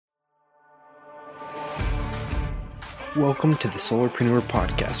Welcome to the Solarpreneur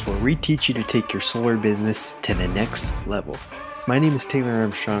Podcast, where we teach you to take your solar business to the next level. My name is Taylor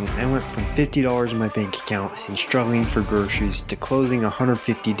Armstrong. I went from $50 in my bank account and struggling for groceries to closing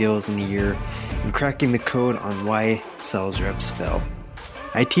 150 deals in a year and cracking the code on why sales reps fail.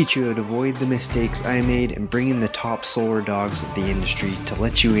 I teach you how to avoid the mistakes I made and bring in the top solar dogs of the industry to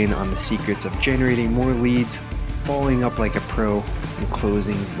let you in on the secrets of generating more leads, following up like a pro, and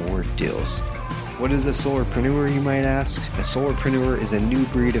closing more deals. What is a solarpreneur, you might ask? A solarpreneur is a new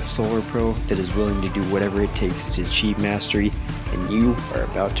breed of solar pro that is willing to do whatever it takes to achieve mastery, and you are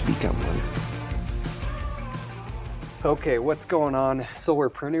about to become one. Okay, what's going on,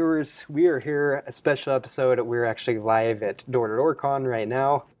 solarpreneurs? We are here, a special episode. We're actually live at Door to Door Con right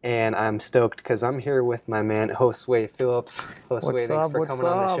now, and I'm stoked because I'm here with my man, Josue Phillips. Josue, thanks for coming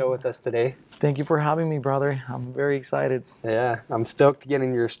on the show with us today. Thank you for having me, brother. I'm very excited. Yeah, I'm stoked to get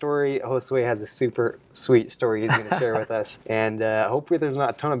into your story. Josue has a super sweet story he's going to share with us. And hopefully there's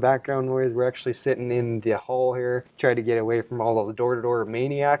not a ton of background noise. We're actually sitting in the hall here, trying to get away from all those door-to-door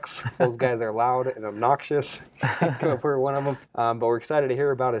maniacs. Those guys are loud and obnoxious. We're one of them. But we're excited to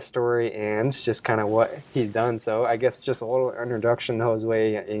hear about his story and just kind of what he's done. So I guess just a little introduction to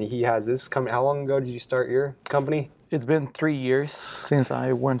Josue. And he has this company. How long ago did you start your company? It's been 3 years since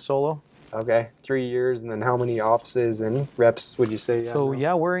I went solo. Okay, 3 years, and then how many offices and reps would you say? So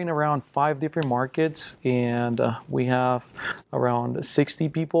we're in around 5 different markets, and we have around 60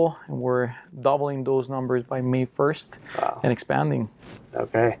 people, and we're doubling those numbers by May 1st and expanding.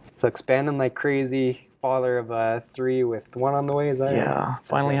 Okay, so expanding like crazy. Father of 3 with 1 on the way, is that right?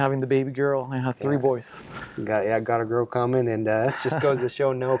 Finally having the baby girl. I have 3 boys. Got a girl coming, and just goes to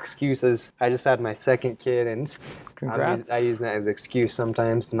show no excuses. I just had my second kid, and congrats. I use that as an excuse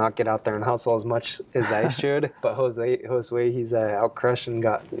sometimes to not get out there and hustle as much as I should. But Josue, he's out crushing,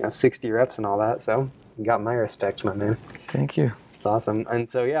 got 60 reps and all that, so you got my respect, my man. Thank you. It's awesome. And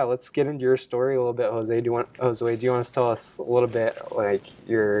so, let's get into your story a little bit, Josue. Do you want to tell us a little bit, like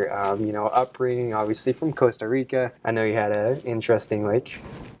your, upbringing, obviously from Costa Rica? I know you had an interesting,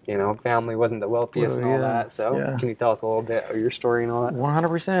 family wasn't the wealthiest and all that. So can you tell us a little bit of your story and all that?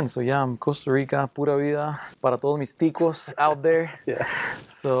 100%. So I'm Costa Rica, pura vida, para todos mis ticos out there.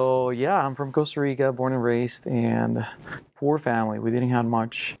 So I'm from Costa Rica, born and raised, and poor family. We didn't have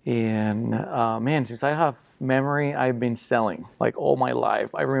much. And since I have memory, I've been selling like all my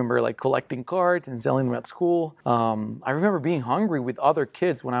life. I remember collecting cards and selling them at school. I remember being hungry with other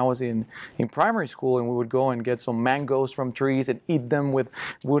kids when I was in primary school, and we would go and get some mangoes from trees and eat them with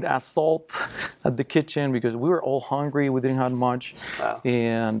wood as salt at the kitchen because we were all hungry. We didn't have much. Wow.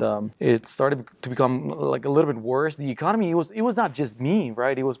 And it started to become like a little bit worse. The economy, it was not just me,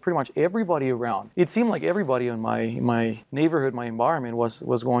 right? It was pretty much everybody around. It seemed like everybody in my neighborhood, my environment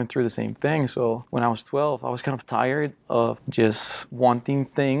was going through the same thing. So when I was 12, I was kind of tired of just wanting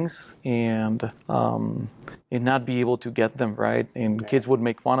things and not be able to get them, right? And kids would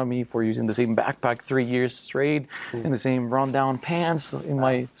make fun of me for using the same backpack 3 years straight and the same rundown pants in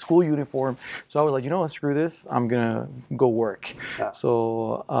my school uniform. So I was like, screw this. I'm gonna go work.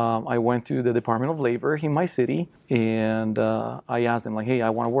 So I went to the Department of Labor in my city, and I asked them hey, I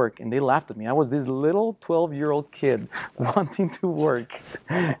want to work. And they laughed at me. I was this little 12-year-old kid wanting to work,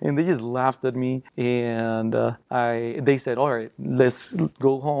 and they just laughed at me. And they said, all right, let's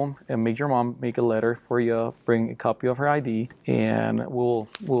go home and make your mom make a letter for you, bring a copy of her ID, and we'll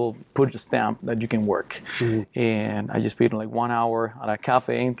put a stamp that you can work. And I just paid 1 hour at a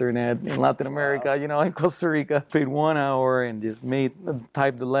cafe internet in Latin America, in Costa Rica. Paid 1 hour and just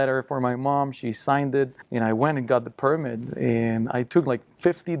typed the letter for my mom. She signed it, and I went and got the permit. And I took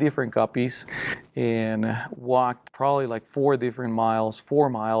 50 different copies and walked probably 4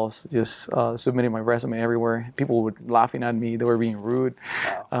 miles, just submitting my resume everywhere. People were laughing at me. They were being rude.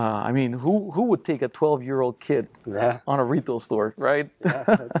 Wow. Who would take a 12-year-old kid on a retail store, right? Yeah,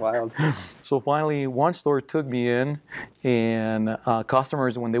 that's wild. So finally, one store took me in, and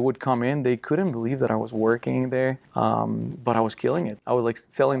customers, when they would come in, they couldn't believe that I was working there, but I was killing it. I was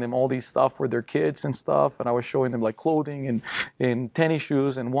selling them all these stuff for their kids and stuff, and I was showing them clothing and tennis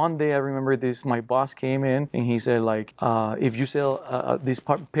shoes. And one day I remember my boss came in and he said if you sell these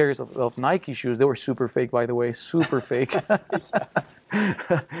pairs of Nike shoes, they were super fake, by the way, super fake.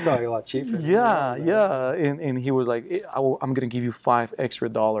 Probably a lot cheaper. Yeah. And he was like, I'm going to give you $5 extra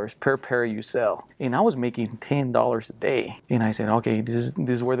per pair you sell. And I was making $10 a day. And I said, okay, this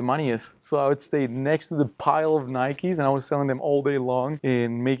is where the money is. So I would stay next to the pile of Nikes and I was selling them all day long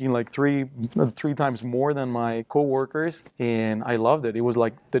and making like three times more than my coworkers. And I loved it. It was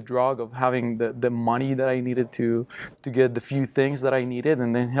like the drug of having the money that I needed to get the few things that I needed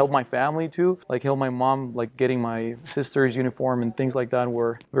and then help my family too. Like help my mom, like getting my sister's uniform and things like that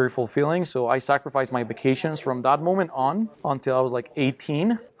were very fulfilling. So I sacrificed my vacations from that moment on until I was like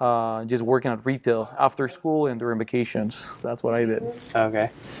 18, just working at retail after school and during vacations. That's what I did. Okay.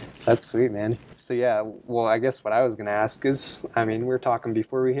 That's sweet, man. So yeah, well, I guess what I was going to ask is, I mean, we were talking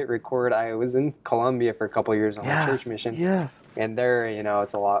before we hit record, I was in Colombia for a couple of years on my church mission. Yes. And there,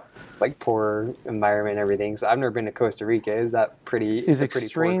 it's a lot like poor environment and everything. So I've never been to Costa Rica. Is that pretty? It's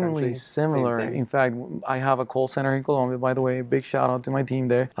extremely similar. In fact, I have a call center in Colombia, by the way. Big shout out to my team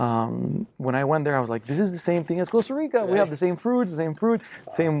there. When I went there, I was like, this is the same thing as Costa Rica. Right. We have the same fruits,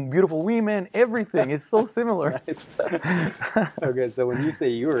 same beautiful women, everything. It's so similar. Okay, so when you say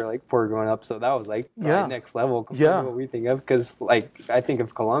you were like poor growing up, so that was like next level compared to what we think of. Because like I think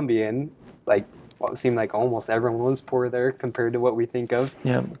of Colombia and like what seemed like almost everyone was poor there compared to what we think of.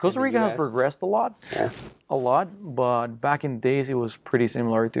 Yeah, Costa Rica has progressed a lot. Yeah. A lot, but back in the days it was pretty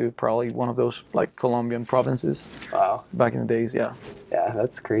similar to probably one of those like Colombian provinces. Wow. Back in the days, yeah. Yeah,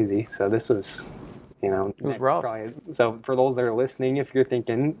 that's crazy. So this was, it was rough. So for those that are listening, if you're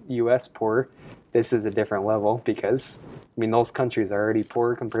thinking U.S. poor, this is a different level because, I mean, those countries are already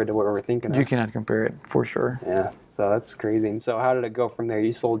poor compared to what we're thinking of. You cannot compare it, for sure. Yeah. So that's crazy. And so how did it go from there?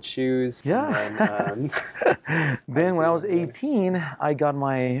 You sold shoes. Yeah. And then when I was 18, I got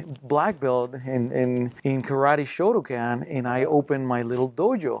my black belt in karate Shotokan, and I opened my little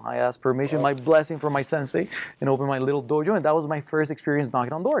dojo. I asked permission, my blessing from my sensei, and opened my little dojo. And that was my first experience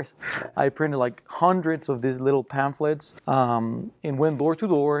knocking on doors. I printed like hundreds of these little pamphlets and went door to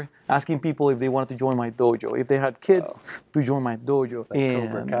door asking people if they wanted to join my dojo, if they had kids to join my dojo. Like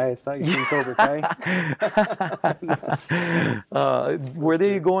Cobra Kai. It's not you Cobra Kai. Were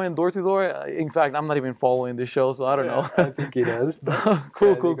they going door to door? In fact, I'm not even following this show, so I don't know. I think he does.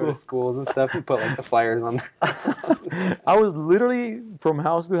 Cool. Go to schools and stuff and put like the flyers on there. I was literally from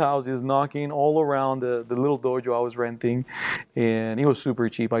house to house, just knocking all around the little dojo I was renting, and it was super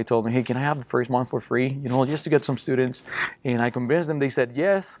cheap. I told them, hey, can I have the first month for free? Just to get some students, and I convinced them. They said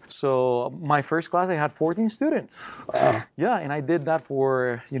yes. So my first class, I had 14 students. Wow. Yeah, and I did that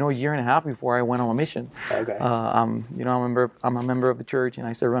for a year and a half before I went on a mission. Okay. I'm a member of the church, and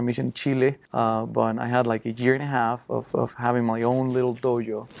I served my mission in Chile. But I had like a year and a half of having my own little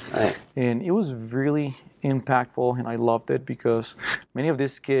dojo, nice. And it was really impactful, and I loved it because many of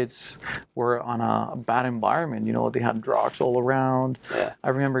these kids were on a bad environment. They had drugs all around. Yeah. I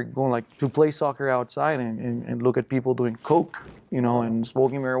remember going to play soccer outside and look at people doing coke, and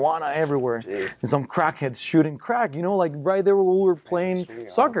smoking marijuana everywhere. Jeez. And some crackheads shooting crack, like right there where we were playing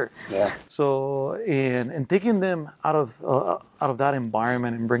soccer. Yeah. So and taking them out of that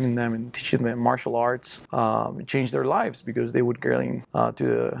environment and bringing them and teaching them martial arts changed their lives because they would getting to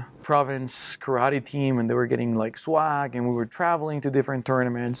the province karate team and they were getting like swag and we were traveling to different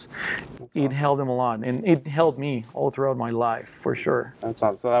tournaments. It helped them a lot, and it helped me all throughout my life for sure. That's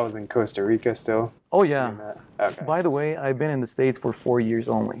awesome. So that was in Costa Rica still? Oh yeah. Okay. By the way, I've been in the States for 4 years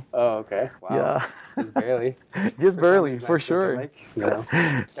only. Oh, okay. Wow. Yeah. Just barely. Just barely, for sure. Ever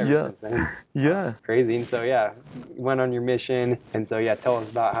since then. Yeah. Crazy. And so, you went on your mission. And so, tell us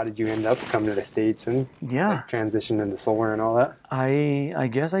about how did you end up coming to the States and transition into solar and all that? I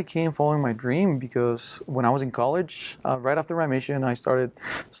guess I came following my dream because when I was in college, right after my mission, I started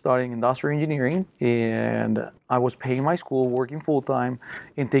studying industrial engineering, and I was paying my school, working full-time,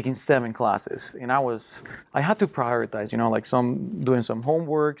 and taking 7 classes. And I had to prioritize, like doing some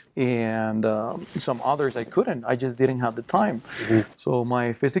homework and some others I couldn't. I just didn't have the time. Mm-hmm. So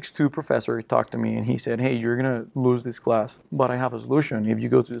my physics 2 professor talked to me and he said, hey, you're going to lose this class, but I have a solution. If you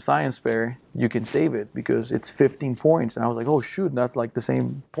go to the science fair, you can save it because it's 15 points. And I was like, oh, shoot, that's like the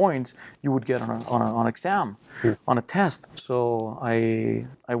same points you would get on an exam, on a test. So I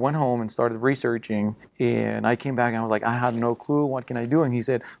went home and started researching, and I came back and I was like, I had no clue. What can I do? And he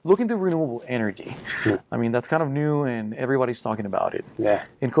said, look into renewable energy. I mean, that's kind of new and everybody's talking about it. Yeah.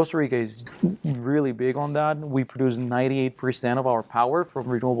 And Costa Rica is really big on that. We produce 98% of our power from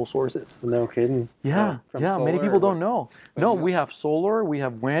renewable sources. No kidding. Yeah. Many people don't know. No, we have solar, we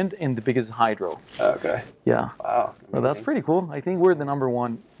have wind, and the biggest hydro. Okay. Yeah. Wow. Well, that's pretty cool. I think we're the number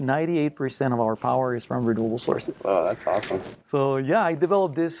one. 98% of our power is from renewable sources. Oh, that's awesome. So I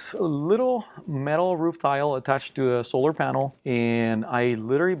developed this little metal roof tile attached attached to a solar panel, and I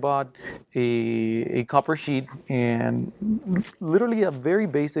literally bought a copper sheet and literally a very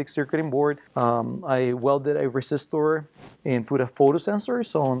basic circuiting board. I welded a resistor and put a photosensor,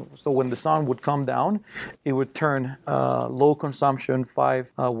 so when the sun would come down, it would turn low consumption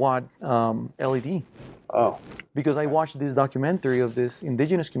 5-watt LED. Oh. Because I watched this documentary of these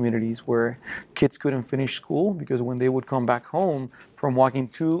indigenous communities where kids couldn't finish school because when they would come back home from walking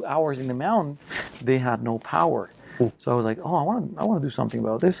 2 hours in the mountain, they had no power. So I was like, oh, I want to do something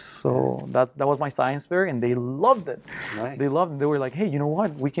about this. So that was my science fair, and they loved it. Nice. They loved it. They were like, hey, you know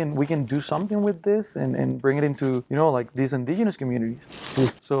what? We can do something with this and bring it into, like these indigenous communities.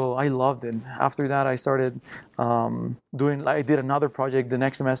 So I loved it. After that, I started I did another project the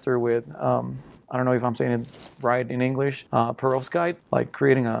next semester with, I don't know if I'm saying it right in English, perovskite, like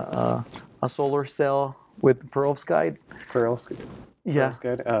creating a solar cell with perovskite. Perovskite? Yeah.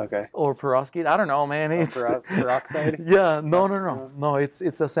 Perovskite? Oh, okay. Or perovskite. I don't know, man. It's peroxide? Yeah, no. It's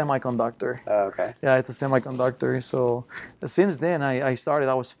a semiconductor. Oh, okay. Yeah, it's a semiconductor. So since then, I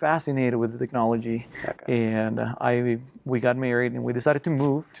was fascinated with the technology, and we got married, and we decided to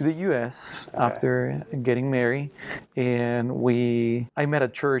move to the U.S. after getting married, and I met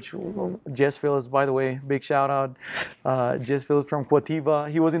at church. Jess Phillips, by the way, big shout out. Jess Phillips from Quativa.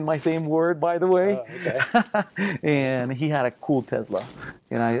 He was in my same ward, by the way. Oh, okay. And he had a cool Tesla.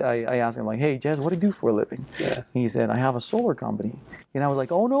 And I asked him, like, hey, Jess, what do you do for a living? Yeah. He said, I have a solar company. And I was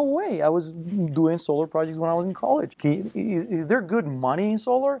like, oh, no way. I was doing solar projects when I was in college. Is there good money in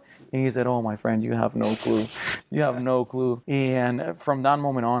solar? And he said, oh, my friend, you have no clue. You have no clue. And from that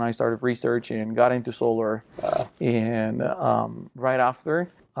moment on, I started researching, got into solar. And right after,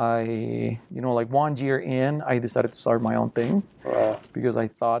 like 1 year in, I decided to start my own thing because I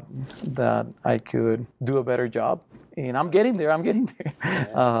thought that I could do a better job. And I'm getting there.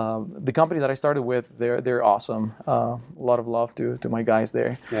 Yeah. The company that I started with, they're awesome. A lot of love to my guys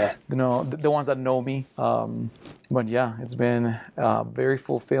there. Yeah. The ones that know me. But yeah, it's been a very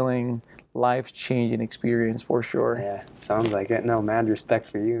fulfilling, life-changing experience for sure. Yeah, sounds like it. No, mad respect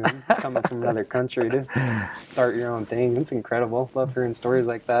for you. Coming from another country to start your own thing. It's incredible. Love hearing stories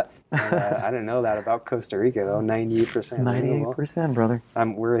like that. I didn't know that about Costa Rica, though. 98% renewable. 98%, brother.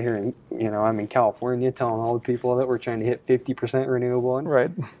 We're here I'm in California telling all the people that we're trying to hit 50% renewable. And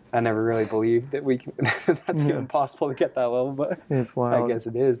right. I never really believed that that's even possible to get that level, but it's wild. I guess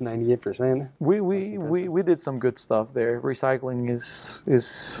it is 98%. We did some good stuff there. Recycling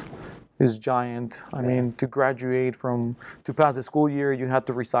is giant. I mean, to pass the school year, you had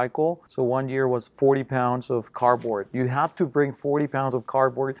to recycle. So 1 year was 40 pounds of cardboard. You had to bring 40 pounds of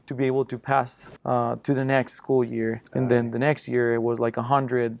cardboard to be able to pass to the next school year. And then the next year, it was like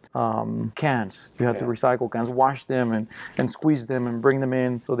 100 cans. You had to recycle cans, wash them and squeeze them and bring them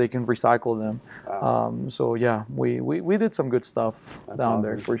in so they can recycle them. So yeah, we did some good stuff down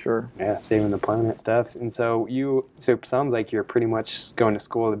there for sure. Yeah, saving the planet stuff. And so it sounds like you're pretty much going to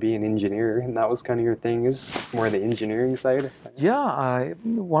school to be an engineer, and that was kind of your thing, is more the engineering side? Yeah,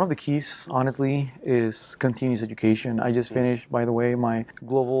 one of the keys, honestly, is continuous education. I just finished, by the way, my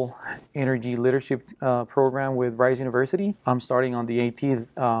global energy leadership program with Rice University. I'm starting on the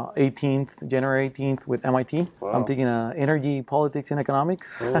 18th, January 18th with MIT. Wow. I'm taking energy, politics, and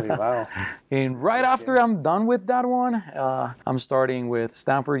economics. Holy wow. And right after I'm done with that one, I'm starting with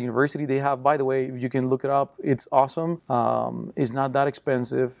Stanford University. They have, by the way, you can look it up. It's awesome. It's not that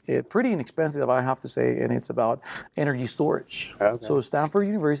expensive. Pretty inexpensive, I have to say, and it's about energy storage. Okay. So Stanford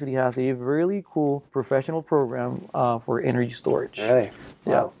University has a really cool professional program for energy storage. Really?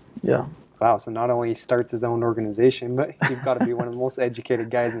 Wow. Yeah. Wow, so not only starts his own organization, but you've got to be one of the most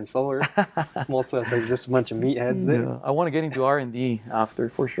educated guys in solar. Most of us are just a bunch of meatheads. Yeah. I want to get into R&D after,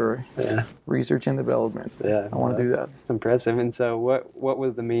 for sure. Yeah. Research and development. Yeah. I want to do that. It's impressive. And so what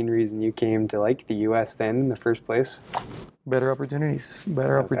was the main reason you came to the U.S. then in the first place? Better opportunities.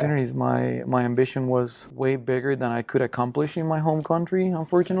 Opportunities. My ambition was way bigger than I could accomplish in my home country,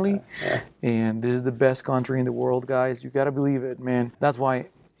 unfortunately. Yeah. And this is the best country in the world, guys. You got to believe it, man. That's why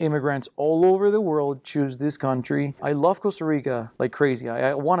immigrants all over the world choose this country. I love Costa Rica like crazy.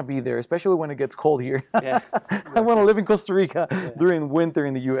 I want to be there, especially when it gets cold here. Yeah. I want to live in Costa Rica during winter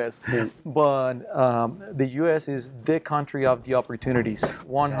in the U.S. Yeah. But the U.S. is the country of the opportunities,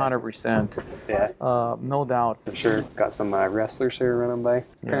 100%. Yeah. No doubt. For sure. Got some wrestlers here running by.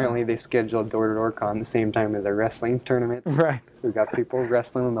 Apparently they scheduled door-to-door con the same time as a wrestling tournament. Right. We've got people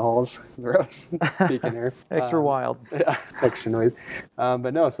wrestling in the halls. Speaking here. Extra wild. Yeah, extra noise.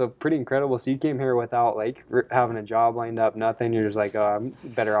 But no, so pretty incredible. So you came here without like having a job lined up, nothing. You're just like, oh,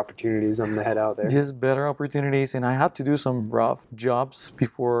 better opportunities. I'm gonna head out there. Just better opportunities, and I had to do some rough jobs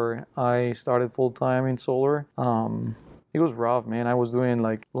before I started full time in solar. It was rough, man. I was doing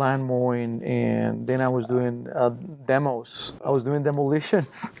like land mowing, and then I was doing demos. I was doing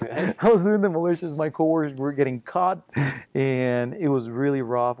demolitions. My coworkers were getting caught, and it was really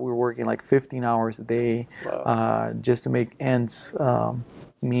rough. We were working like 15 hours a day just to make ends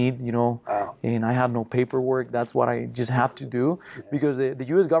meet, and I had no paperwork. That's what I just had to do because the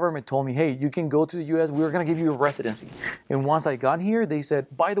U.S. government told me, hey, you can go to the U.S. We're going to give you a residency. And once I got here, they said,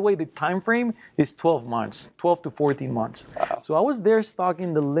 by the way, the time frame is 12 months, 12 to 14 months. Wow. So I was there stuck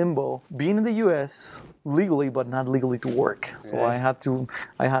in the limbo, being in the U.S. legally, but not legally to work. So I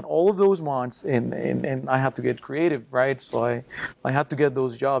had all of those months, and I had to get creative, right? So I had to get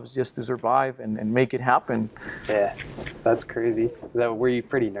those jobs just to survive and make it happen. Yeah, that's crazy. Were you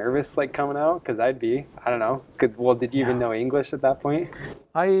pretty nervous like coming out? Because I'd be. I don't know. Did you even know English at that point?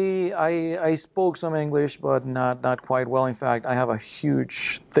 I spoke some English, but not quite well. In fact, I have a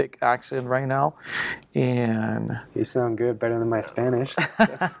huge, thick accent right now, and you sound good, better than my Spanish.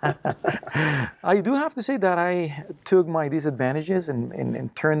 I do have to say that I took my disadvantages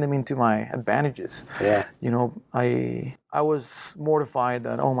and turned them into my advantages. Yeah. I was mortified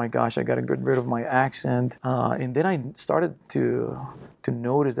that, oh my gosh, I got to get rid of my accent, and then I started to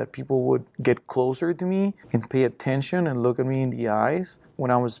notice that people would get closer to me and pay attention and look at me in the eyes when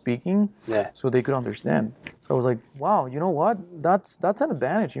I was speaking, so they could understand. So I was like, wow, you know what? That's an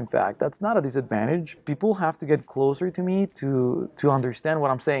advantage, in fact. That's not a disadvantage. People have to get closer to me to understand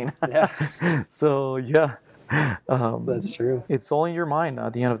what I'm saying. Yeah. So, yeah. That's true. It's all in your mind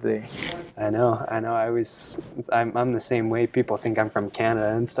at the end of the day. I know. I'm the same way. People think I'm from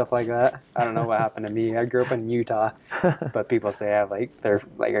Canada and stuff like that. I don't know what happened to me. I grew up in Utah, but people say they're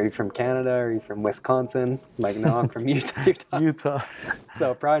like, are you from Canada? Are you from Wisconsin? I'm like, no, I'm from Utah. Utah.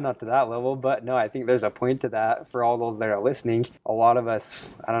 So probably not to that level, but no, I think there's a point to that for all those that are listening. A lot of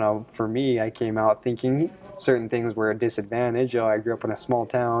us, I don't know, for me, I came out thinking certain things were a disadvantage. I grew up in a small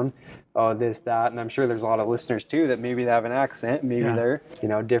town. This, that, and I'm sure there's a lot of listeners too that maybe they have an accent, maybe they're,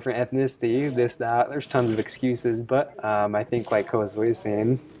 different ethnicity, this, that. There's tons of excuses, but I think like Josue is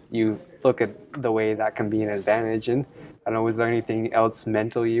saying, you look at the way that can be an advantage. And I don't know, was there anything else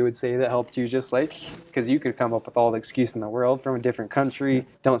mentally you would say that helped you, just like, because you could come up with all the excuse in the world from a different country,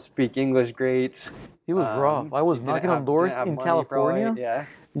 don't speak English great. It was rough. I was knocking on doors in California.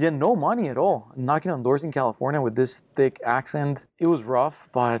 Yeah, no money at all. Knocking on doors in California with this thick accent. It was rough,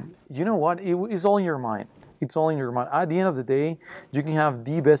 but you know what? It's all in your mind. It's all in your mind. At the end of the day, you can have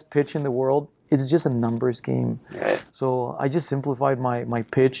the best pitch in the world. It's just a numbers game. So I just simplified my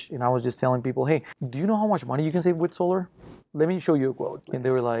pitch, and I was just telling people, hey, do you know how much money you can save with solar? Let me show you a quote. And they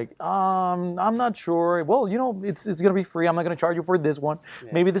were like, I'm not sure. Well, it's going to be free. I'm not going to charge you for this one.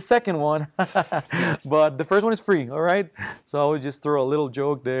 Maybe the second one. But the first one is free, all right? So I would just throw a little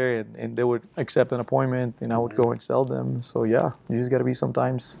joke there, and they would accept an appointment, and I would go and sell them. So, yeah, you just got to be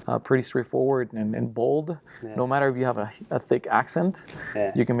sometimes pretty straightforward and bold. No matter if you have a thick accent,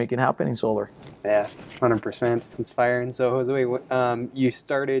 you can make it happen in solar. Yeah, 100%. Inspiring. So, Josue, you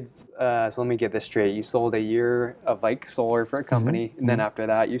started, so let me get this straight. You sold a year of like solar for a company, and then after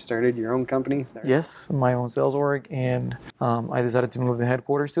that you started your own company? Yes, my own sales org, and I decided to move the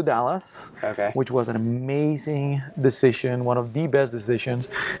headquarters to Dallas, which was an amazing decision, one of the best decisions.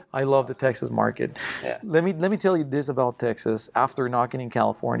 I love the Texas market. Let me tell you this about Texas. After knocking in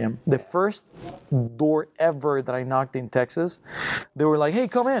California, the first door ever that I knocked in Texas, they were like, hey,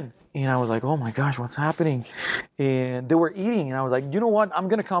 come in. And I was like, oh my gosh, what's happening? And they were eating. And I was like, you know what? I'm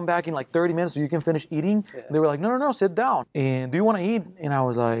going to come back in like 30 minutes so you can finish eating. They were like, no, sit down. And do you want to eat? And I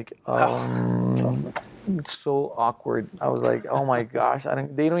was like, it's so awkward. I was like, oh my gosh,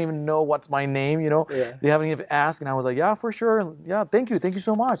 they don't even know what's my name, They haven't even asked. And I was like, yeah, for sure. Yeah, thank you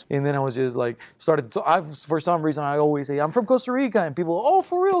so much. And then I was just like, for some reason, I always say, I'm from Costa Rica. And people, oh,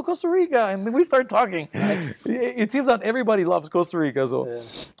 for real, Costa Rica. And then we start talking. It seems that everybody loves Costa Rica.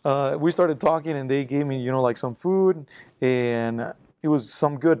 So we started talking, and they gave me, like some food. And it was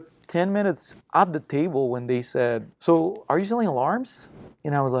some good 10 minutes at the table when they said, so are you selling alarms?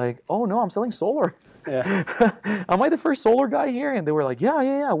 And I was like, oh no, I'm selling solar. Am I the first solar guy here? And they were like,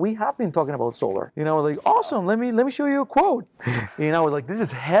 yeah, we have been talking about solar. And I was like, awesome, let me show you a quote. And I was like, this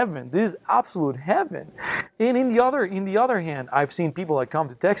is heaven. This is absolute heaven. And in the other hand, I've seen people that come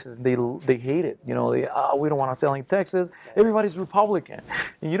to Texas and they hate it. We don't want to sell in Texas. Everybody's Republican.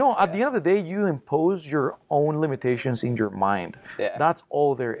 And at the end of the day, you impose your own limitations in your mind. That's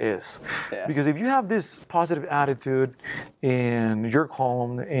all there is. Because if you have this positive attitude and you're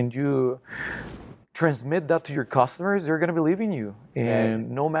calm and you transmit that to your customers, they're going to believe in you.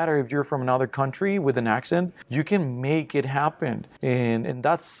 And no matter if you're from another country with an accent, you can make it happen. And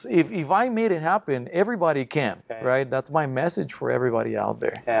that's, if I made it happen, everybody can, right? That's my message for everybody out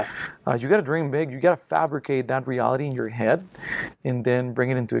there. You got to dream big. You got to fabricate that reality in your head and then bring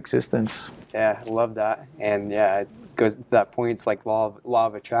it into existence. I love that. And it goes to that point. It's like law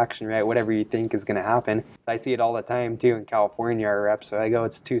of attraction, right? Whatever you think is going to happen. I see it all the time too in California. Our reps, so I go,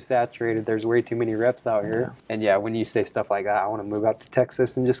 it's too saturated. There's way too many reps out here. And when you say stuff like that, I want to move out to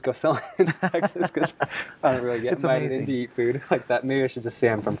Texas and just go sell in Texas because I don't really get invited in to eat food like that. Maybe I should just say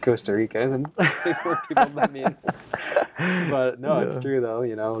I'm from Costa Rica and more people let me in. But no, it's true though.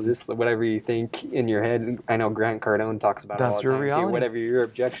 Just whatever you think in your head. I know Grant Cardone talks about it all the time. Reality. Whatever your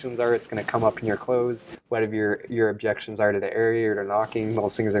objections are, it's going to come up in your close. Whatever your objections are to the area or to knocking,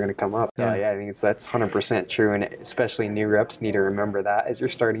 those things are going to come up. I think that's 100% true, and especially new reps need to remember that as you're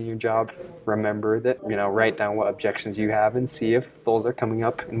starting your job. Remember that, write down what objections you have and see if those are coming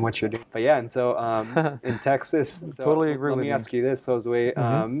up in what you're doing. But and so in Texas, totally agree with you. Let me ask you this,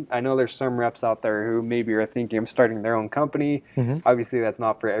 Josue. I know there's some reps out there who maybe are thinking of starting their own company. Obviously, that's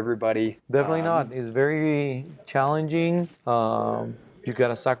not for everybody. Definitely not. It's very challenging. You got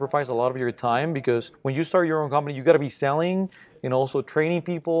to sacrifice a lot of your time because when you start your own company, you got to be selling and also training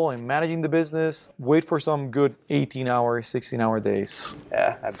people and managing the business. Wait for some good 18-hour, 16-hour days.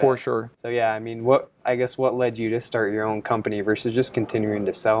 For sure. So what led you to start your own company versus just continuing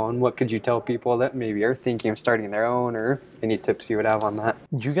to sell? And what could you tell people that maybe are thinking of starting their own, or any tips you would have on that?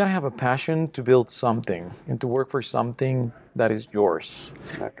 You got to have a passion to build something and to work for something that is yours.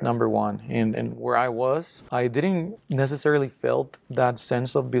 Number one. And where I didn't necessarily felt that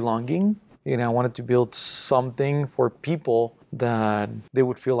sense of belonging. I wanted to build something for people that they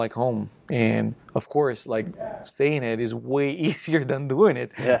would feel like home. And of course, like saying it is way easier than doing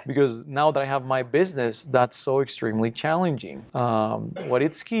it because now that I have my business, that's so extremely challenging. What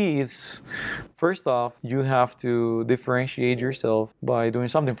it's key is, first off, you have to differentiate yourself by doing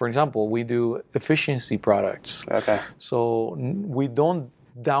something. For example, we do efficiency products. So we don't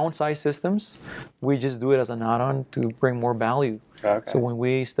downsize systems. We just do it as an add-on to bring more value. So when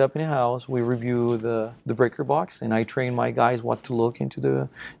we step in a house, we review the breaker box, and I train my guys what to look into the,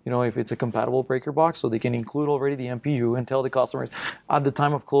 if it's a compatible breaker box, so they can include already the MPU and tell the customers at the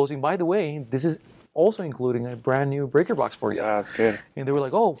time of closing, by the way, this is also including a brand new breaker box for you. That's good. And they were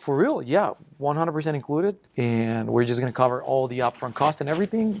like, oh, for real? Yeah, 100% included. And we're just going to cover all the upfront costs and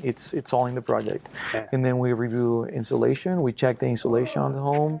everything. It's all in the project. And then we review insulation. We check the insulation on the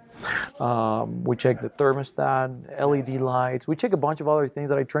home. We check the thermostat, LED lights. We check a bunch of other things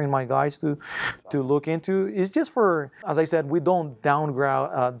that I train my guys to look into. It's just for, as I said, we don't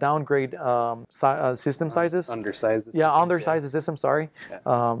downgrade system sizes. Undersize the system. Undersize the system, sorry.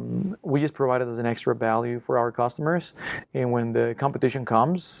 We just provide it as an extra value for our customers, and when the competition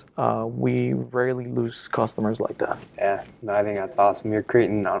comes, we rarely lose customers like that. I think that's awesome. You're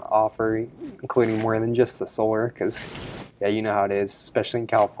creating an offer including more than just the solar, because you know how it is, especially in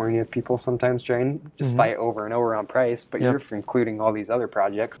California, people sometimes try and just fight over and over on price, but you're including all these other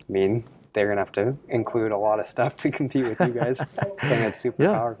projects. They're going to have to include a lot of stuff to compete with you guys. I think it's super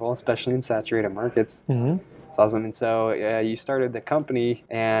powerful, especially in saturated markets. It's awesome. And so you started the company,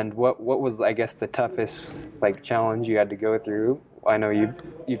 and what was, I guess, the toughest challenge you had to go through? I know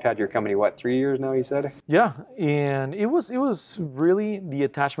you've had your company, 3 years now, you said? Yeah, and it was really the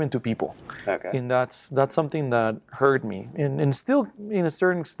attachment to people. And that's something that hurt me, and still in a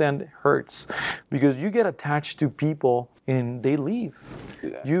certain extent hurts, because you get attached to people and they leave.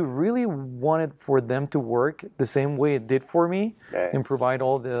 You really wanted for them to work the same way it did for me and provide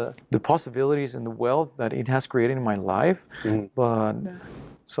all the possibilities and the wealth that it has created in my life. But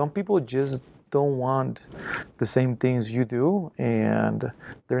some people just don't want the same things you do, and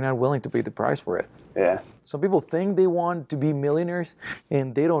they're not willing to pay the price for it. Some people think they want to be millionaires,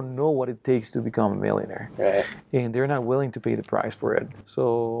 and they don't know what it takes to become a millionaire. Right. And they're not willing to pay the price for it.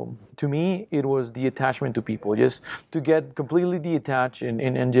 So to me, it was the attachment to people, just to get completely detached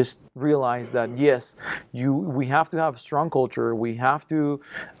and just realize that, yes, we have to have strong culture. We have to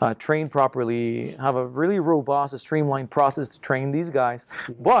train properly, have a really robust, streamlined process to train these guys.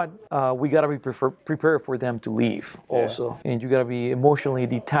 But we got to be prepared for them to leave also. And you got to be emotionally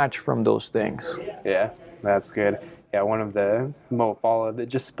detached from those things. Yeah, that's good. Yeah, one of the Mo Fala that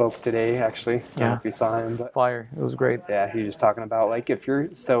just spoke today, actually. I don't know if you saw him. But Fire. It was great. Yeah, he was just talking about, like, if you're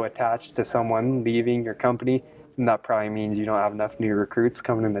so attached to someone leaving your company, then that probably means you don't have enough new recruits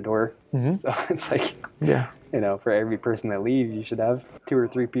coming in the door. Mm-hmm. So it's like, yeah, for every person that leaves, you should have 2 or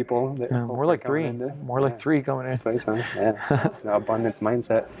 3 people. That more like 3. Like 3 coming in. Place, huh? Yeah, abundance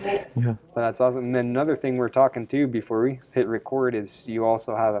mindset. Yeah. But that's awesome. And then another thing we're talking to before we hit record is you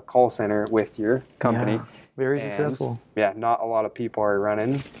also have a call center with your company. Yeah. Very successful. Yeah, not a lot of people are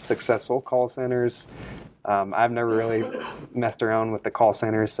running successful call centers. I've never really messed around with the call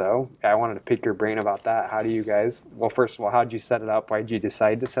centers, so I wanted to pick your brain about that. How do you guys, well, first of all, how did you set it up? Why did you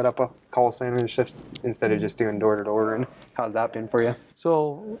decide to set up a call center shift instead of just doing door-to-door, and how's that been for you?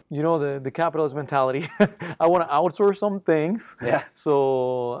 So, the capitalist mentality. I want to outsource some things. Yeah.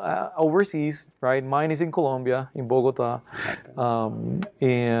 So, overseas, right? Mine is in Colombia, in Bogota.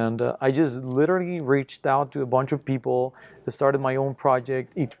 And I just literally reached out to a bunch of people. I started my own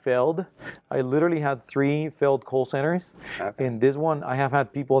project. It failed. I literally had 3 failed call centers. Okay. And this one, I have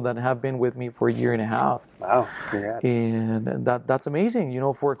had people that have been with me for a year and a half. Wow, congrats. And that's amazing,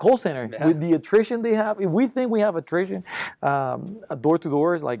 for a call center. Yeah. With the attrition they have. If we think we have attrition,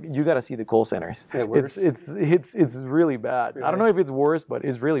 door-to-door is like, you got to see the call centers. It's really bad. Really? I don't know if it's worse, but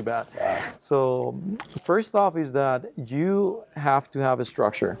it's really bad. Wow. So first off is that you have to have a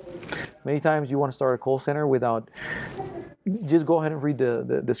structure. Many times you want to start a call center without... Just go ahead and read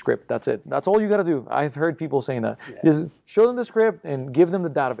the script. That's it. That's all you got to do. I've heard people saying that. Yeah. Just show them the script and give them the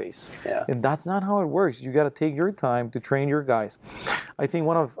database. Yeah. And that's not how it works. You got to take your time to train your guys. I think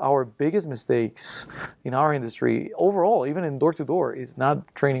one of our biggest mistakes in our industry, overall, even in door-to-door, is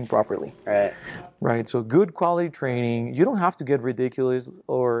not training properly. Right. So good quality training. You don't have to get ridiculous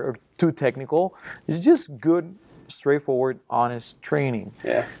or too technical. It's just good, straightforward, honest training.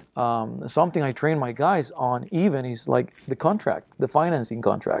 Yeah. Something I train my guys on even is like the contract, the financing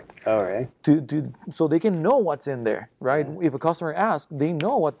contract. Oh, right. So they can know what's in there, right? Yeah. If a customer asks, they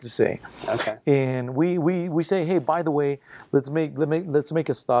know what to say. Okay. And we say, hey, by the way, let's make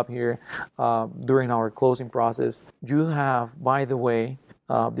a stop here during our closing process. You have, by the way,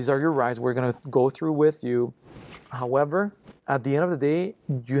 these are your rights. We're gonna go through with you. However, at the end of the day,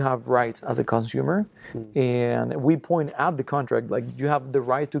 you have rights as a consumer, and we point at the contract, like you have the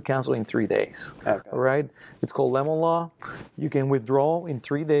right to cancel in 3 days. Okay. All right? It's called lemon law. You can withdraw in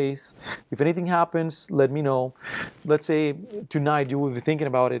 3 days. If anything happens, let me know. Let's say tonight you will be thinking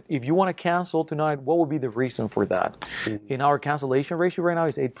about it. If you want to cancel tonight, what would be the reason for that? Mm-hmm. In our cancellation ratio right now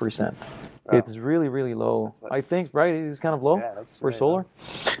is 8%. Wow. It's really, really low. I think, right? It's kind of low for solar.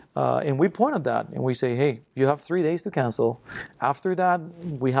 And we point at that and we say, hey, you have 3 days to cancel. After that,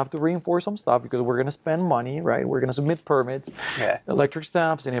 we have to reinforce some stuff because we're going to spend money, right? We're going to submit permits, electric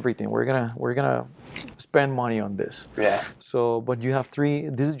stamps, and everything. We're gonna spend money on this. Yeah. So, but you have 3.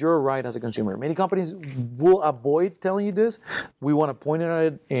 This is your right as a consumer. Many companies will avoid telling you this. We want to point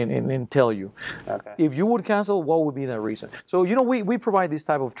at it and tell you. Okay. If you would cancel, what would be that reason? So, we provide this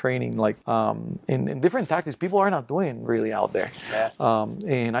type of training, like in different tactics people are not doing really out there. Yeah.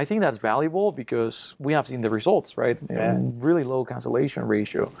 And I think that's valuable because we have seen the results, right? Yeah. Really low cancellation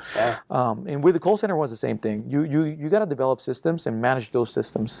ratio. Yeah. And with the call center was the same thing. You got to develop systems and manage those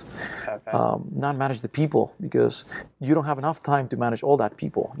systems. Okay. Not manage the people because you don't have enough time to manage all that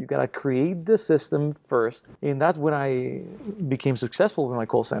people. You got to create the system first. And that's when I became successful with my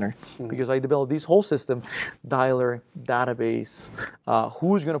call center because I developed this whole system, dialer, database,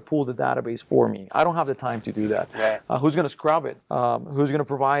 who's going to pull the database for me. I don't have the time to do that. Yeah. Who's going to scrub it? Who's going to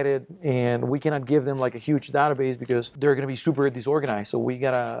provide it? And we cannot give them like a huge database because they're going to be super disorganized. So we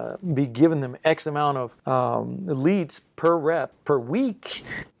got to be giving them X amount of leads per rep per week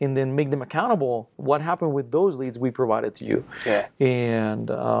and then make them accountable. What happened with those leads we provided to you? Yeah. And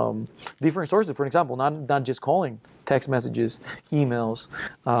different sources, for example, not just calling. text messages, emails,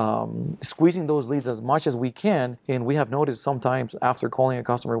 squeezing those leads as much as we can. And we have noticed sometimes after calling a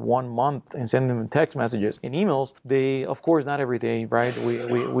customer 1 month and sending them text messages and emails, they, of course, not every day, right?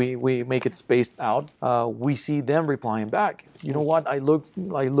 We make it spaced out. We see them replying back. You know what? I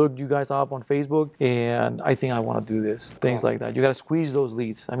looked you guys up on Facebook, and I think I want to do this. Things like that. You gotta squeeze those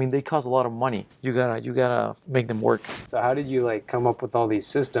leads. I mean, they cost a lot of money. You gotta make them work. So how did you like come up with all these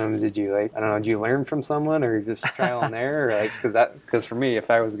systems? Did you like, I don't know, did you learn from someone or just trial and error? Or like, because for me, if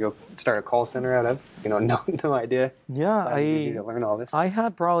I was to go start a call center, I'd have no idea. Yeah, How did you to learn all this? I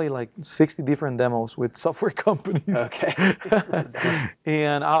had probably like 60 different demos with software companies. Okay.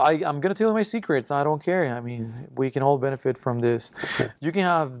 And I'm gonna tell you my secrets. I don't care. I mean, we can all benefit from this. You can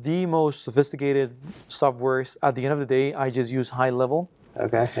have the most sophisticated softwares. At the end of the day, I just use high level.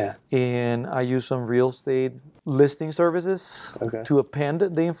 Okay, yeah. And I use some real estate listing services to append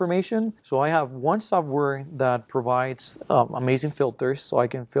the information. So I have one software that provides amazing filters, so I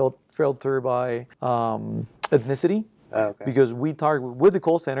can filter by ethnicity. Because we target, with the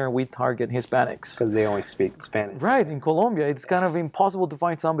call center, we target Hispanics. Because they only speak Spanish. Right, in Colombia, it's kind of impossible to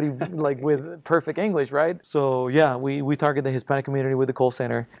find somebody like with perfect English, right? So yeah, we target the Hispanic community with the call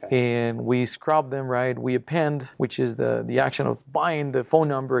center, and we scrub them, right? We append, which is the action of buying the phone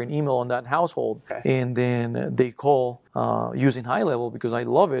number and email on that household, and then they call using high level, because I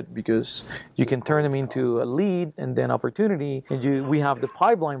love it, because you can turn them into a lead and then opportunity, and we have the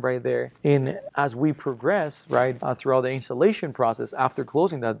pipeline right there. And as we progress, right, throughout the installation process after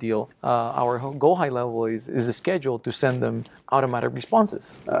closing that deal, our Go High Level is scheduled to send them automatic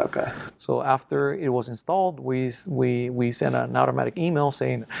responses. So after it was installed, we send an automatic email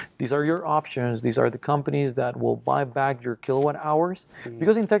saying, these are your options, these are the companies that will buy back your kilowatt hours,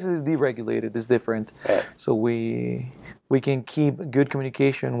 because in Texas it's deregulated, it's different. So we can keep good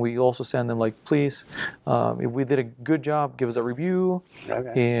communication. We also send them like, please, if we did a good job, give us a review,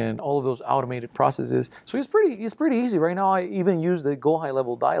 and all of those automated processes. So it's pretty easy. Right now, I even use the Go High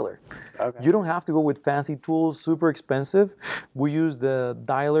Level dialer. You don't have to go with fancy tools, super expensive. We use the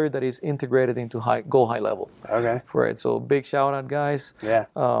dialer that is integrated into Go High Level. For it. So big shout out, guys. Yeah.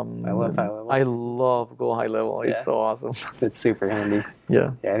 I love High Level. I love Go High Level. It's so awesome. It's super handy.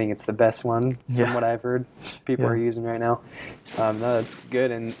 Yeah, I think it's the best one from what I've heard people are using right now. No, that's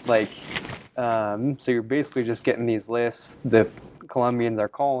good. And like, so you're basically just getting these lists. The Colombians are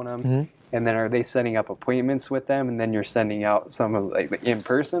calling them, and then are they setting up appointments with them, and then you're sending out some of like in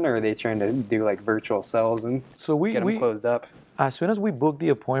person, or are they trying to do like virtual sales and get them closed up? As soon as we book the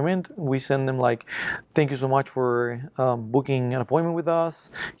appointment, we send them like, thank you so much for booking an appointment with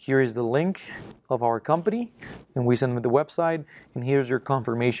us. Here is the link of our company, and we send them the website, and here's your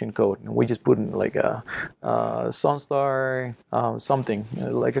confirmation code. And we just put in like a Sunstar something,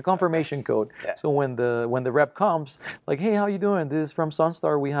 like a confirmation code. So when the rep comes, like, hey, how you doing? This is from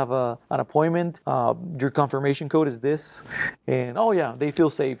Sunstar. We have an appointment. Your confirmation code is this, and oh yeah, they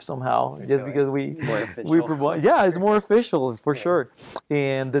feel safe somehow just because we provide. Yeah, it's more official. For sure.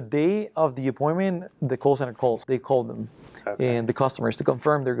 And the day of the appointment, the call center calls. They call them. And the customers to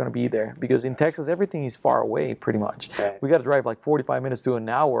confirm they're going to be there, because in Texas everything is far away pretty much. We got to drive like 45 minutes to an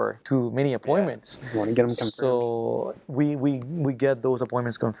hour to many appointments. You want to get them confirmed. So we get those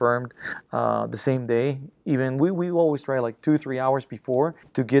appointments confirmed the same day. Even we always try like 2-3 hours before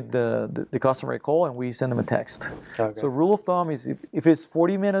to get the customer a call, and we send them a text. So rule of thumb is if it's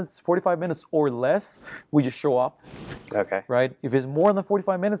 40 minutes, 45 minutes or less, we just show up. Right? If it's more than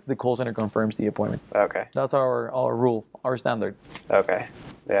 45 minutes, the call center confirms the appointment. That's our rule, our standard. Yeah,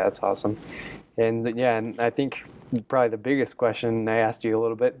 that's awesome. And I think probably the biggest question I asked you a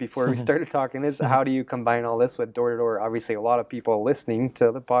little bit before we started talking is how do you combine all this with door-to-door? Obviously, a lot of people listening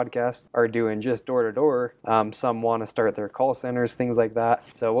to the podcast are doing just door-to-door. Some want to start their call centers, things like that.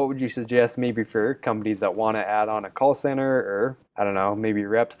 So what would you suggest maybe for companies that want to add on a call center, or I don't know, maybe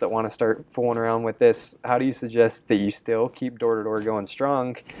reps that want to start fooling around with this? How do you suggest that you still keep door-to-door going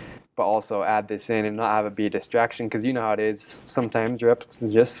strong, but also add this in and not have it be a distraction? Because you know how it is. Sometimes reps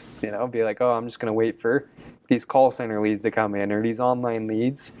can just, be like, oh, I'm just going to wait for these call center leads to come in, or these online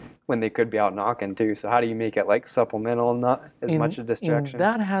leads, when they could be out knocking too. So how do you make it like supplemental, not as much a distraction?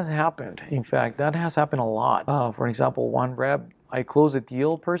 That has happened. In fact, that has happened a lot. For example, one rep, I closed a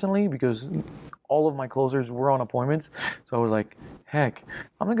deal personally because all of my closers were on appointments. So I was like, heck,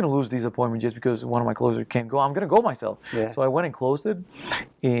 I'm not going to lose these appointments just because one of my closers can't go. I'm going to go myself. Yeah. So I went and closed it.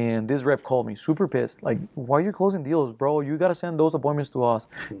 And this rep called me super pissed. Like, why are you closing deals, bro? You got to send those appointments to us.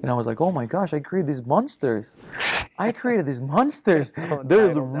 And I was like, oh my gosh, I created these monsters. They're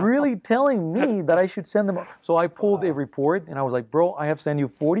really telling me that I should send them. So I pulled a report and I was like, bro, I have sent you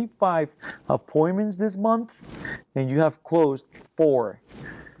 45 appointments this month and you have closed 4.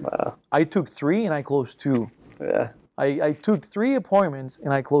 Wow. I took 3 and I closed 2. Yeah. I took 3 appointments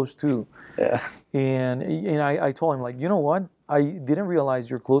and I closed 2. Yeah. And I told him, like, you know what? I didn't realize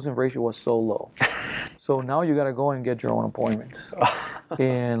your closing ratio was so low. So now you got to go and get your own appointments.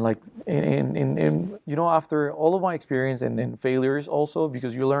 And like, and you know, after all of my experience and failures also,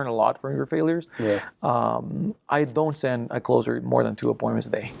 because you learn a lot from your failures, I don't send a closer more than 2 appointments a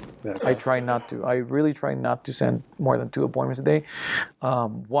day. Okay. I try not to. I really try not to send more than 2 appointments a day.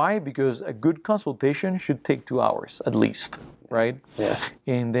 Why? Because a good consultation should take 2 hours at least, right? Yeah.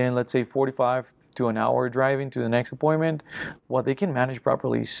 And then let's say 45 to an hour driving to the next appointment, what they can manage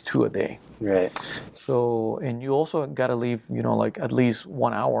properly is 2 a day. Right. So, and you also got to leave, you know, like at least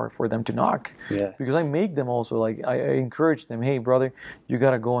 1 hour for them to knock. Yeah. Because I make them also, like, I encourage them, hey, brother, you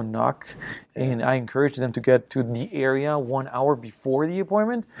got to go and knock. Yeah. And I encourage them to get to the area 1 hour before the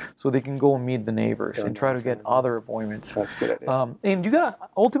appointment so they can go and meet the neighbors and try to get other appointments. That's good idea. And you got to,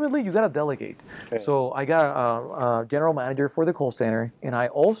 ultimately, you got to delegate. Okay. So I got a general manager for the call center, and I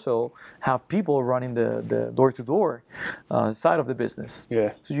also have people running the door-to-door side of the business.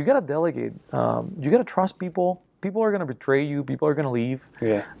 Yeah. So you got to delegate. You got to trust people. People are going to betray you. People are going to leave.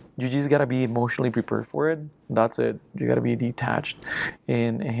 Yeah. You just got to be emotionally prepared for it. That's it. You got to be detached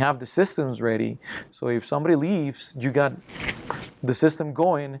and have the systems ready. So if somebody leaves, you got the system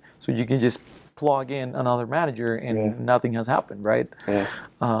going so you can just plug in another manager and nothing has happened, right? Yeah.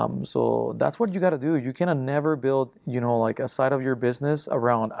 So that's what you got to do. You cannot never build, you know, like a side of your business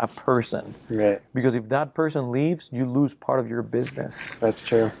around a person. Right. Because if that person leaves, you lose part of your business. That's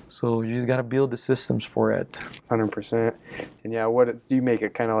true. So you just got to build the systems for it. 100%. And do you make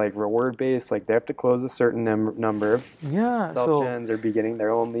it kind of like reward based? Like they have to close a certain number of self-gens or be getting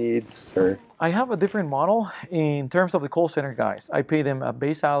their own leads, or? I have a different model in terms of the call center guys. I pay them a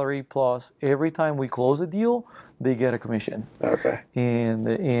base salary plus every time we close a deal, they get a commission. Okay.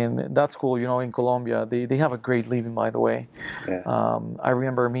 And that's cool. You know, in Colombia, they have a great living, by the way. Yeah. I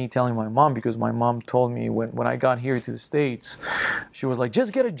remember me telling my mom, because my mom told me when I got here to the States, she was like,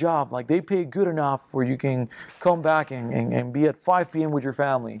 just get a job. Like, they pay good enough where you can come back and be at 5 p.m. with your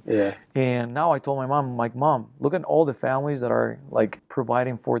family. Yeah. And now I told my mom, I'm like, Mom, look at all the families that are like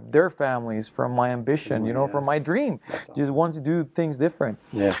providing for their families from my ambition, you know, from my dream. Awesome. Just want to do things different.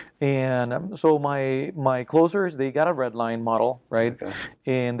 Yeah. And so my closers, they got a red line model, right? Okay.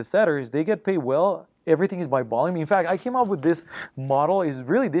 And the setters, they get paid well. Everything is by volume. In fact, I came up with this model. It's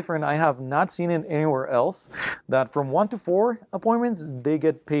really different. I have not seen it anywhere else. That from 1 to 4 appointments, they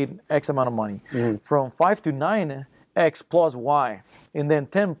get paid X amount of money. Mm-hmm. From 5 to 9, X plus Y. And then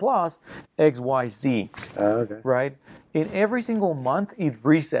 10 plus X, Y, Z. Okay. Right? In every single month, it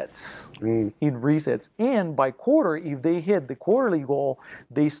resets. It resets. And by quarter, if they hit the quarterly goal,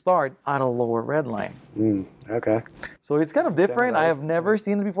 they start at a lower red line. Okay. So it's kind of different. I have never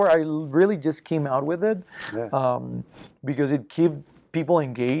seen it before. I really just came out with it because it keeps people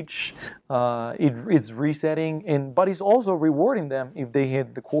engaged. It's resetting, but it's also rewarding them if they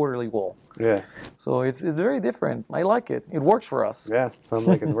hit the quarterly goal. Yeah. So it's very different. I like it. It works for us. Yeah. Sounds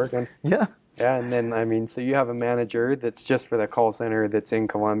like it's working. Yeah. Yeah, and then, I mean, so you have a manager that's just for the call center that's in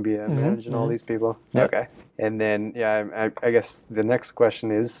Colombia, managing all these people? Yep. Okay. And then, I guess the next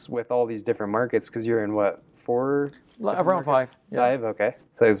question is, with all these different markets, because you're in what, 4? Around 5. Yeah. 5, okay.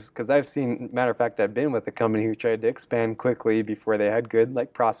 So, because I've seen, matter of fact, I've been with a company who tried to expand quickly before they had good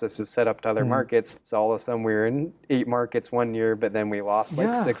like processes set up to other markets. So all of a sudden we were in 8 markets one year, but then we lost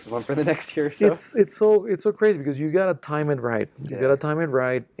like 6 of them for the next year. So it's so crazy because you gotta time it right. You gotta time it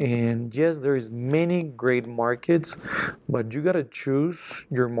right, and yes, there's many great markets, but you gotta choose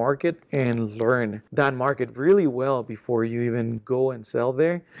your market and learn that market really well before you even go and sell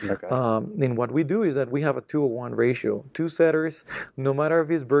there. Okay. And what we do is that we have a 2-to-1 ratio. 2 setters, no matter if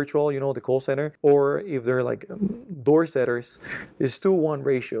it's virtual, you know, the call center, or if they're like door setters, it's 2-to-1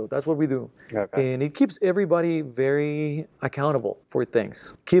 ratio. That's what we do. Okay. And it keeps everybody very accountable for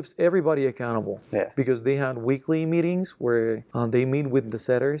things. Keeps everybody accountable. Yeah. Because they had weekly meetings where they meet with the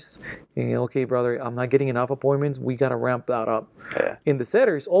setters and, okay, brother, I'm not getting enough appointments. We got to ramp that up. Yeah. And the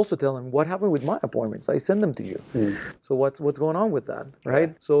setters also tell them what happened with my appointments. I sent send them to you. So what's going on with that,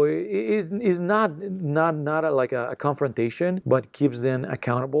 right? So it is not like a confrontation, but keeps them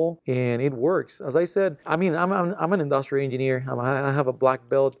accountable, and it works. As I said, I mean, I'm an industrial engineer. I have a black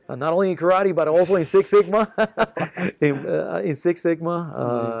belt, not only in karate but also in Six Sigma, in Six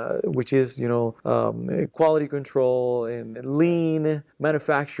Sigma, which is quality control and lean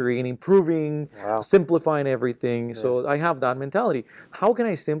manufacturing, improving, simplifying everything. So I have that mentality. How can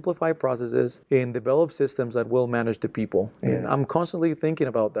I simplify processes and develop systems that will manage the people? And I'm constantly thinking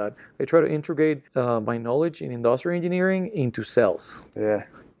about that. I try to integrate my knowledge in industrial engineering into sales. Yeah.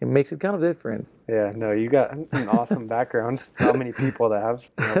 It makes it kind of different. Yeah, no, you got an awesome background. How many people that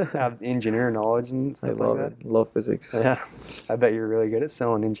have engineer knowledge and stuff like that? I love physics. Yeah, I bet you're really good at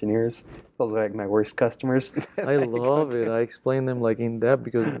selling engineers. Those are like my worst customers. I love it. I explain them like in depth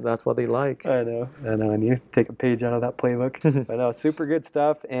because that's what they like. I know. And you take a page out of that playbook. But no, super good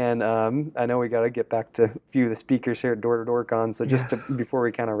stuff. And I know we got to get back to a few of the speakers here at Door to Door Con. So just before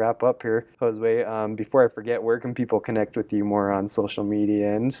we kind of wrap up here, Josue, before I forget, where can people connect with you more on social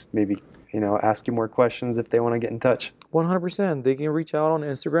media and maybe ask you more questions if they want to get in touch? 100%. They can reach out on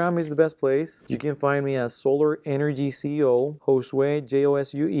Instagram is the best place. You can find me as Solar Energy CEO, Josue,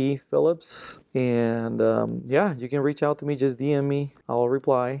 Josue, Phillips. And you can reach out to me. Just DM me. I'll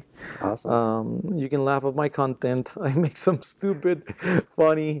reply. Awesome. You can laugh at my content. I make some stupid,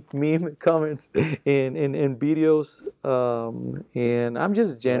 funny meme comments in videos. And I'm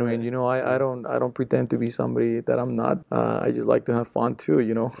just genuine. I don't pretend to be somebody that I'm not. I just like to have fun too.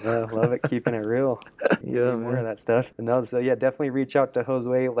 Yeah, love it. Keeping it real. Yeah, more of that stuff. No, so definitely reach out to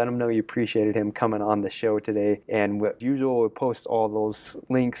Josue. Let him know you appreciated him coming on the show today. And as usual, we'll post all those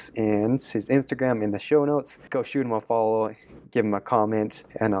links and his Instagram in the show notes. Go shoot him a follow, give him a comment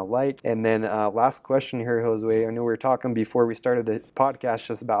and a like. And then last question here, Josue. I know we were talking before we started the podcast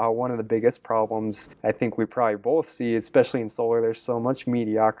just about how one of the biggest problems I think we probably both see, especially in solar, there's so much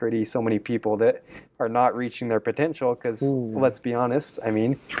mediocrity, so many people that are not reaching their potential because let's be honest, I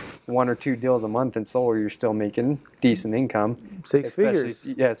mean, 1 or 2 deals a month in solar, you're still making decent income. Six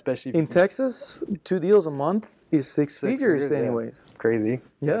figures. Yeah, especially in Texas, 2 deals a month is six figures anyways. Yeah. Crazy.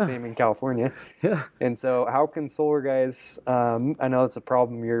 Yeah. Same in California. Yeah. And so how can solar guys, I know it's a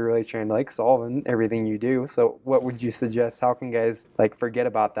problem you're really trying to solve in everything you do. So what would you suggest? How can guys forget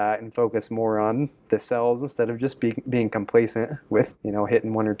about that and focus more on the sales instead of just being complacent with,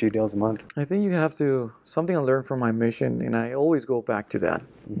 hitting 1 or 2 deals a month? I think you have to, something I learned from my mission, and I always go back to that,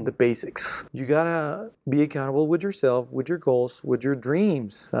 the basics. You gotta be accountable with yourself, with your goals, with your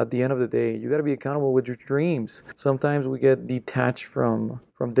dreams. At the end of the day, you gotta be accountable with your dreams. Sometimes we get detached from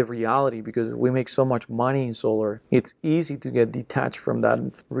the reality because we make so much money in solar. It's easy to get detached from that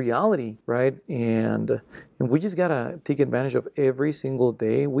reality, right? And we just gotta take advantage of every single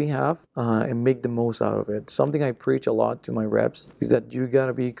day we have and make the most out of it. Something I preach a lot to my reps is that you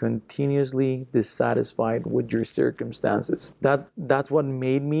gotta be continuously dissatisfied with your circumstances. That's what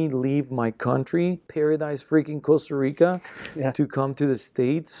made me leave my country, paradise freaking Costa Rica, to come to the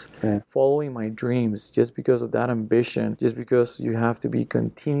States, following my dreams, just because of that ambition, just because you have to be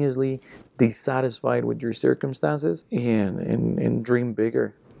continuously dissatisfied with your circumstances and dream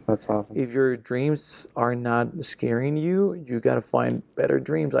bigger. That's awesome. If your dreams are not scaring you, you got to find better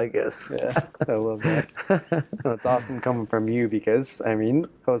dreams, I guess. Yeah, I love that. It's awesome coming from you because,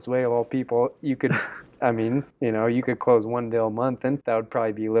 Josue, of all people, you could, you could close 1 deal a month and that would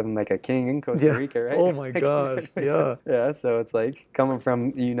probably be living like a king in Costa Rica, right? Oh my gosh, yeah. Yeah, so it's coming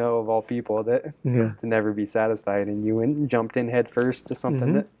from, of all people that to never be satisfied, and you went and jumped in head first to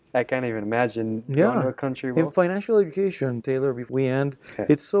something that I can't even imagine going to a country. In financial education, Taylor, before we end,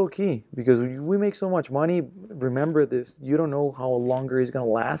 it's so key because we make so much money. Remember this, you don't know how longer it's going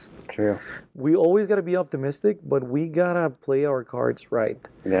to last. True. We always got to be optimistic, but we got to play our cards right.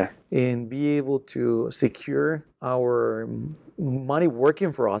 Yeah. And be able to secure our money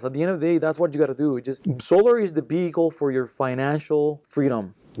working for us. At the end of the day, that's what you got to do. Just solar is the vehicle for your financial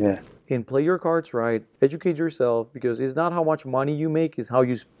freedom. Yeah. And play your cards right, educate yourself, because it's not how much money you make, it's how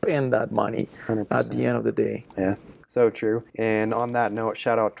you spend that money 100%. At the end of the day. Yeah, so true. And on that note,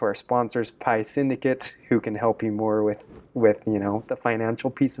 shout out to our sponsors, Pi Syndicate, who can help you more with the financial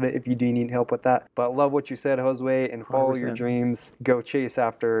piece of it if you do need help with that. But love what you said, Josue, and follow 100%. Your dreams. Go chase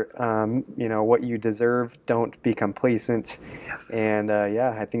after, what you deserve. Don't be complacent. Yes. And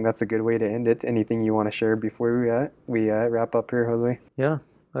I think that's a good way to end it. Anything you want to share before we wrap up here, Josue? Yeah.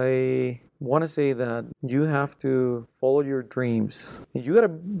 I want to say that you have to follow your dreams. You got to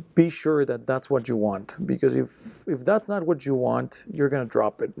be sure that that's what you want, because if that's not what you want, you're going to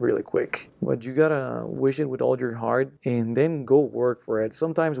drop it really quick. But you got to wish it with all your heart and then go work for it.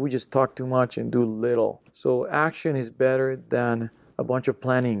 Sometimes we just talk too much and do little. So action is better than a bunch of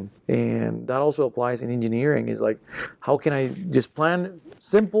planning, and that also applies in engineering. Is like, how can I just plan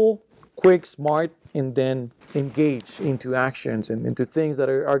simple, quick, smart, and then engage into actions and into things that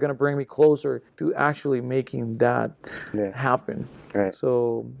are going to bring me closer to actually making that happen. Right.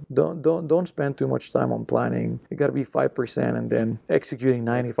 So don't spend too much time on planning. You got to be 5% and then executing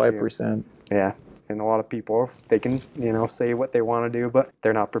 95%. Yeah. And a lot of people, they can, say what they want to do, but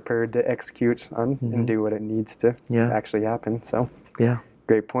they're not prepared to execute on and do what it needs to actually happen. So,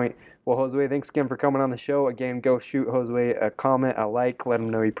 great point. Well, Josue, thanks again for coming on the show. Again, go shoot Josue a comment, a like, let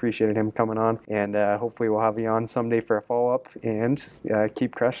him know you appreciated him coming on. And hopefully we'll have you on someday for a follow-up, and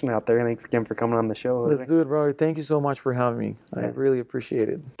keep crushing out there. Thanks again for coming on the show, Josue. Let's do it, brother. Thank you so much for having me. I really appreciate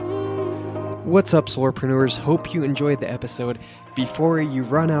it. What's up, solarpreneurs? Hope you enjoyed the episode. Before you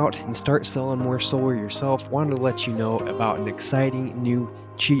run out and start selling more solar yourself, wanted to let you know about an exciting new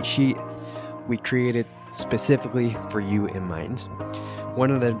cheat sheet we created specifically for you in mind. One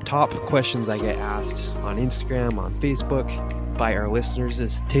of the top questions I get asked on Instagram, on Facebook, by our listeners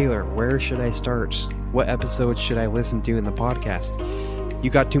is, Taylor, where should I start? What episodes should I listen to in the podcast? You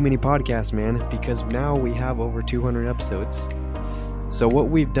got too many podcasts, man, because now we have over 200 episodes. So what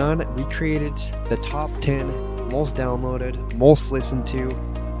we've done, we created the top 10 most downloaded, most listened to,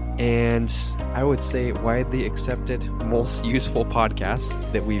 and I would say widely accepted, most useful podcasts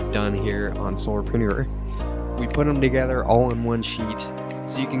that we've done here on Solarpreneur. We put them together all in one sheet,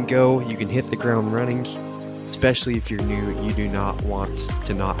 so you can go, you can hit the ground running, especially if you're new. You do not want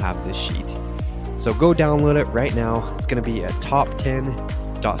to not have this sheet. So go download it right now. It's going to be at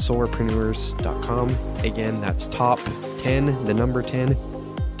top10.solarpreneurs.com. Again, that's top10, the number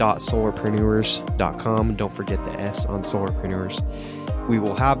 10.solarpreneurs.com. Don't forget the S on Solarpreneurs. We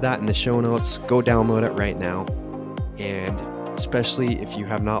will have that in the show notes. Go download it right now. And especially if you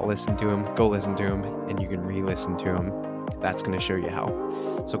have not listened to them, go listen to them, and you can re-listen to them. That's going to show you how.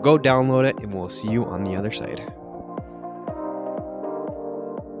 So go download it, and we'll see you on the other side.